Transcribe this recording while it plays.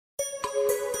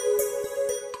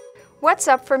What's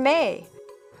up for May?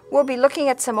 We'll be looking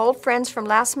at some old friends from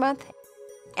last month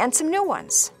and some new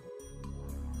ones.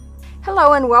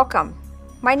 Hello and welcome.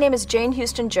 My name is Jane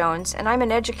Houston Jones, and I'm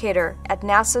an educator at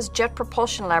NASA's Jet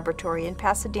Propulsion Laboratory in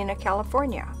Pasadena,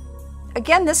 California.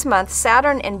 Again this month,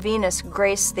 Saturn and Venus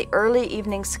grace the early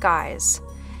evening skies.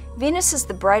 Venus is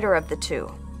the brighter of the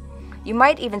two. You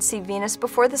might even see Venus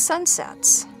before the sun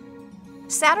sets.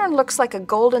 Saturn looks like a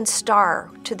golden star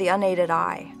to the unaided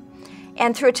eye.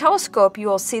 And through a telescope, you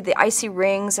will see the icy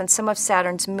rings and some of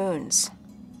Saturn's moons.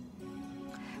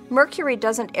 Mercury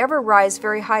doesn't ever rise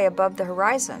very high above the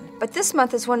horizon, but this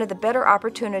month is one of the better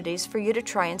opportunities for you to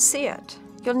try and see it.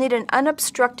 You'll need an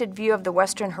unobstructed view of the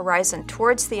western horizon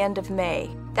towards the end of May.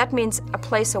 That means a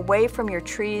place away from your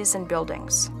trees and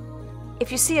buildings. If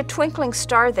you see a twinkling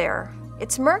star there,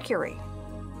 it's Mercury.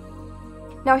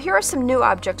 Now here are some new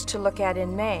objects to look at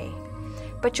in May,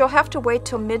 but you'll have to wait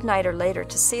till midnight or later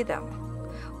to see them.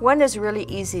 One is really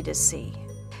easy to see.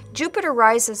 Jupiter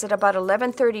rises at about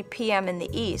 11:30 p.m. in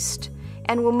the east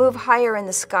and will move higher in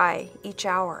the sky each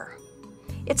hour.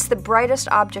 It's the brightest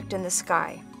object in the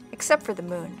sky, except for the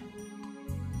moon.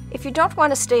 If you don't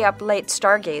want to stay up late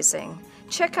stargazing,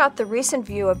 check out the recent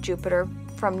view of Jupiter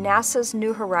from NASA's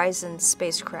New Horizons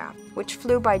spacecraft, which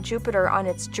flew by Jupiter on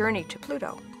its journey to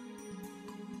Pluto.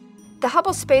 The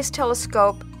Hubble Space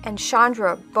Telescope and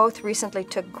Chandra both recently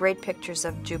took great pictures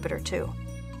of Jupiter too.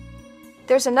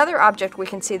 There's another object we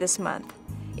can see this month.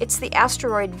 It's the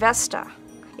asteroid Vesta.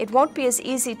 It won't be as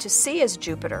easy to see as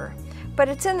Jupiter, but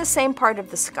it's in the same part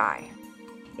of the sky.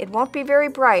 It won't be very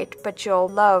bright, but you'll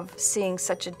love seeing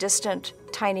such a distant,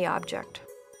 tiny object.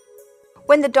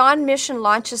 When the Dawn mission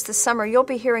launches this summer, you'll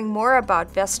be hearing more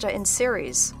about Vesta in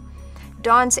series.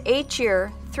 Dawn's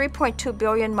 8-year, 3.2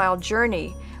 billion-mile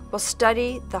journey will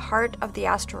study the heart of the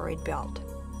asteroid belt.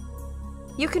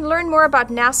 You can learn more about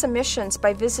NASA missions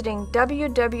by visiting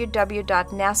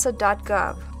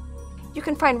www.nasa.gov. You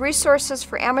can find resources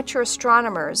for amateur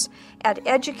astronomers at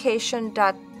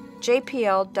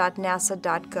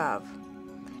education.jpl.nasa.gov.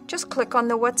 Just click on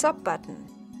the What's Up button.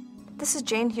 This is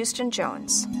Jane Houston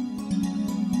Jones.